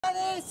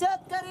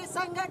शेतकरी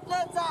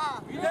संघटनेचा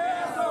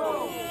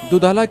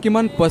दुधाला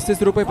किमान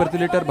 35 रुपये प्रति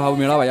लिटर भाव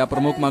मिळावा या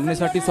प्रमुख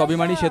मागणीसाठी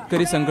स्वाभिमानी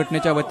शेतकरी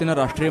संघटनेच्या वतीने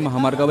राष्ट्रीय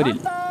महामार्गावरील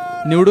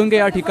निवडुंगे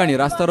या ठिकाणी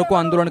रास्ता रोको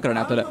आंदोलन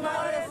करण्यात आलं।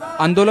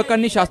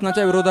 आंदोलकांनी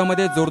शासनाच्या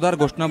विरोधामध्ये जोरदार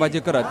घोषणाबाजी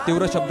करत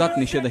तीव्र शब्दात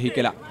निषेधही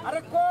केला।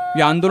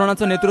 या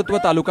आंदोलनाचं नेतृत्व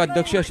तालुका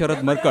अध्यक्ष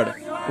शरद मरकड,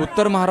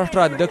 उत्तर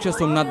महाराष्ट्र अध्यक्ष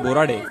सोमनाथ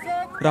बोराडे,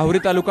 राहुरी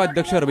तालुका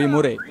अध्यक्ष रवी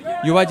मोरे,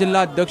 युवा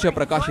जिल्हा अध्यक्ष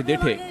प्रकाश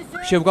देठे,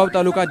 शेवगाव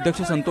तालुका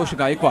अध्यक्ष संतोष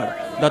गायकवाड,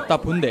 दत्ता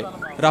फुंदे,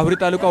 राहुरी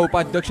तालुका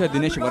उपाध्यक्ष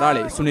दिनेश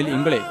वराळे, सुनील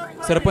इंगळे,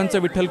 सरपंच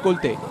विठ्ठल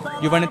कोलते,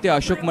 युवा नेते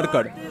अशोक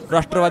मरकड,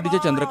 राष्ट्रवादीचे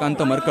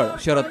चंद्रकांत मरकड,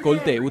 शरद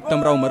कोलते,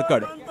 उत्तमराव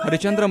मरकड,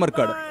 हरिचंद्र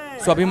मरकड,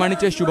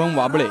 स्वाभिमानीचे शुभम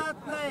वाबळे,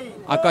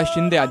 आकाश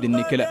शिंदे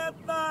आदींनी केलं।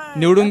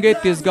 निवडुंगे,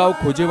 तिसगाव,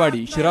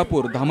 खोजेवाडी,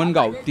 शिरापूर,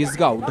 धामणगाव,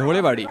 तिसगाव,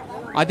 ढवळेवाडी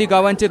आदी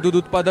गावांचे दूध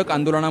उत्पादक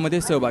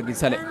आंदोलनामध्ये सहभागी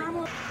झाले।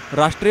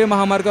 राष्ट्रीय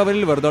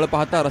महामार्गावरील वर्दळ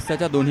पाहता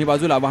रस्त्याच्या दोन्ही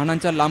बाजूला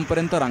वाहनांच्या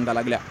लांबपर्यंत रांगा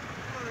लागल्या।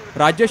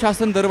 राज्य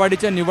शासन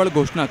दरवाढीच्या निव्वळ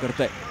घोषणा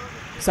करतंय।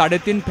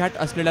 3.5 फॅट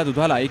असलेल्या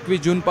दुधाला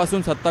 21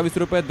 जूनपासून 27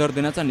 रुपये दर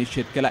देण्याचा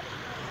निश्चित केलाय।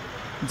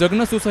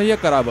 जगणं सुसह्य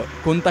करावं,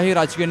 कोणताही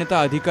राजकीय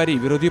नेता, अधिकारी,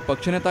 विरोधी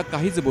पक्षनेता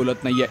काहीच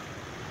बोलत नाहीये।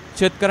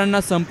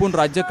 शेतकऱ्यांना संपूर्ण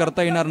राज्य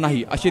करता येणार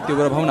नाही अशी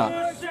तीव्र भावना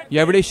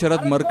यावेळी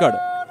शरद मरकड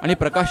आणि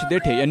प्रकाश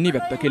देठे यांनी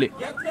व्यक्त केली।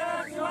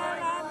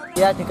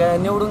 या ठिकाणी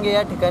निवडुंगे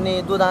या ठिकाणी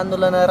दूध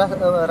आंदोलन,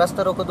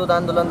 रस्ता रोको दूध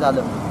आंदोलन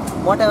झालं।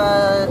 मोठ्या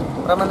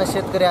प्रमाणात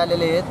शेतकरी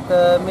आलेले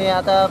आहेत। मी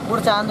आता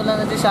पुढच्या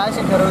आंदोलनाच्या दिशा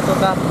अशी ठरवतो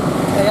का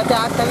येत्या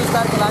 28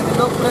 तारखेला आम्ही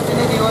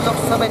लोकप्रतिनिधी व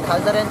लोकसभा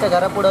खासदार यांच्या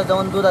घरापुढे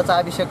जाऊन दुधाचा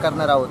अभिषेक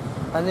करणार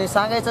आहोत। आणि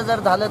सांगायचं जर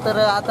झालं तर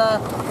आता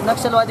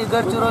नक्षलवादी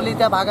गडचिरोली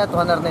त्या भागात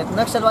होणार नाहीत,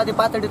 नक्षलवादी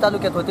पाथर्डी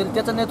तालुक्यात होतील।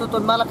 त्याचं नेतृत्व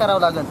मला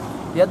करावं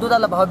लागेल। या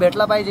दुधाला भाव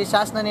भेटला पाहिजे।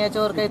 शासनाने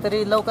याच्यावर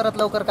काहीतरी लवकरात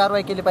लवकर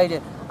कारवाई केली पाहिजे।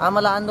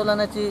 आम्हाला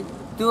आंदोलनाची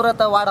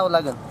तीव्रता वाढवावं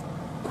लागेल।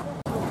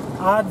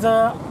 आज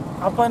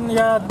आपण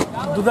या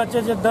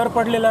दुधाचे जे दर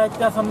पडलेले आहेत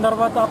त्या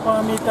संदर्भात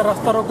आम्ही इथं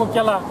रस्ता रोको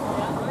केला।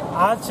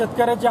 आज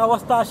शेतकऱ्याची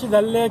अवस्था अशी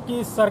झाली आहे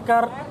की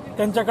सरकार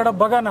त्यांच्याकडे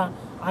बघाना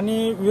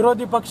आणि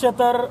विरोधी पक्ष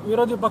तर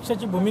विरोधी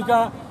पक्षाची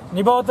भूमिका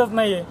निभावतच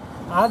नाहीये।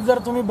 आज जर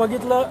तुम्ही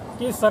बघितलं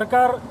की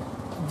सरकार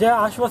ज्या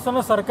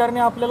आश्वासनं सरकारने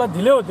आपल्याला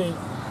दिले होते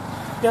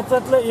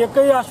त्याच्यातलं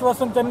एकही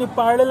आश्वासन त्यांनी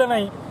पाळलेलं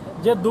नाही।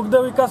 जे दुग्ध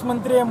विकास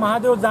मंत्री आहे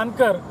महादेव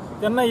जानकर,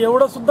 त्यांना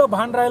एवढं सुद्धा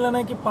भान राहिलं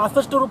नाही की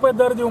 65 रुपये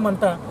दर देऊ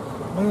म्हणता।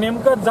 मग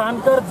नेमकं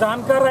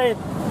जानकर आहेत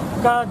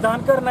का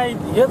जानकर नाहीत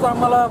हेच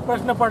आम्हाला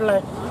प्रश्न पडलाय।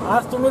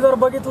 आज तुम्ही जर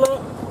बघितलं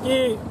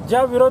की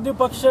ज्या विरोधी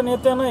पक्ष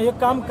नेत्यानं हे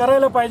काम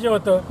करायला पाहिजे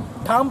होतं,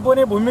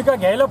 ठामपणे भूमिका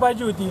घ्यायला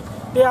पाहिजे होती,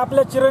 ते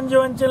आपल्या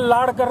चिरंजीवांचे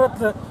लाड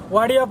करत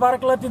वाडिया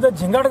पार्कला तिथं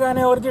झिंगाट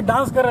गाण्यावरती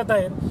डान्स करत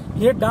आहेत।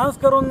 हे डान्स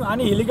करून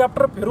आणि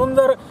हेलिकॉप्टर फिरून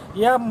जर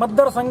या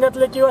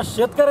मतदारसंघातले किंवा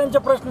शेतकऱ्यांचे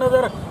प्रश्न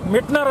जर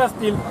मिटणार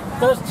असतील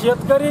तर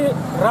शेतकरी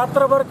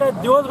रात्रभर काय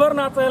दिवसभर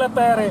नाचायला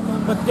तयार आहे।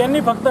 पण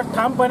त्यांनी फक्त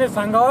ठामपणे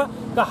सांगावा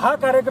का हा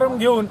कार्यक्रम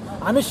घेऊन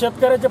आम्ही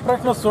शेतकऱ्याचे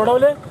प्रश्न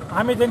सोडवले,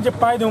 आम्ही त्यांचे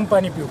पाय धुवून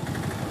पाणी पिऊ।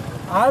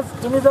 आज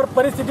तुम्ही जर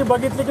परिस्थिती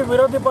बघितली की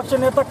विरोधी पक्ष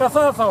नेता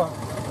कसा असावा,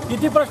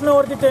 किती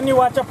प्रश्नावरती त्यांनी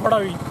वाचा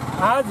फोडावी।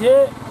 आज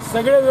हे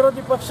सगळे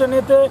विरोधी पक्ष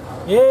नेते,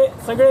 हे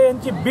सगळे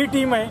यांची बी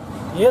टीम आहे,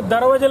 हे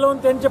दरवाजे लावून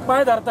त्यांचे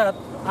पाय धरतात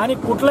आणि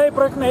कुठलाही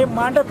प्रश्न हे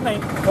मांडत नाही।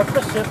 फक्त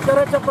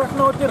शेतकऱ्याच्या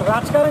प्रश्नावरती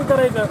राजकारण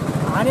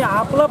करायचं आणि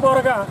आपला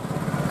पोरगा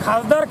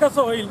खासदार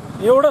कसं होईल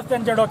एवढंच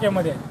त्यांच्या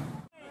डोक्यामध्ये आहे।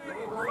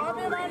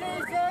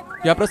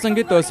 या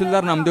प्रसंगी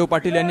तहसीलदार नामदेव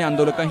पाटील यांनी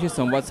आंदोलकांशी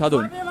संवाद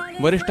साधून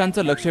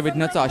वरिष्ठांचं लक्ष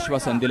वेधण्याचं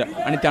आश्वासन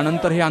दिलं आणि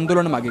त्यानंतर हे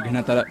आंदोलन मागे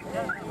घेण्यात आलं।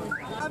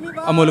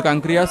 Amol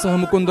कांक्रियासह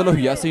Mukund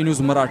Lohia, C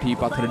news Marathi,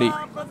 Pathardi.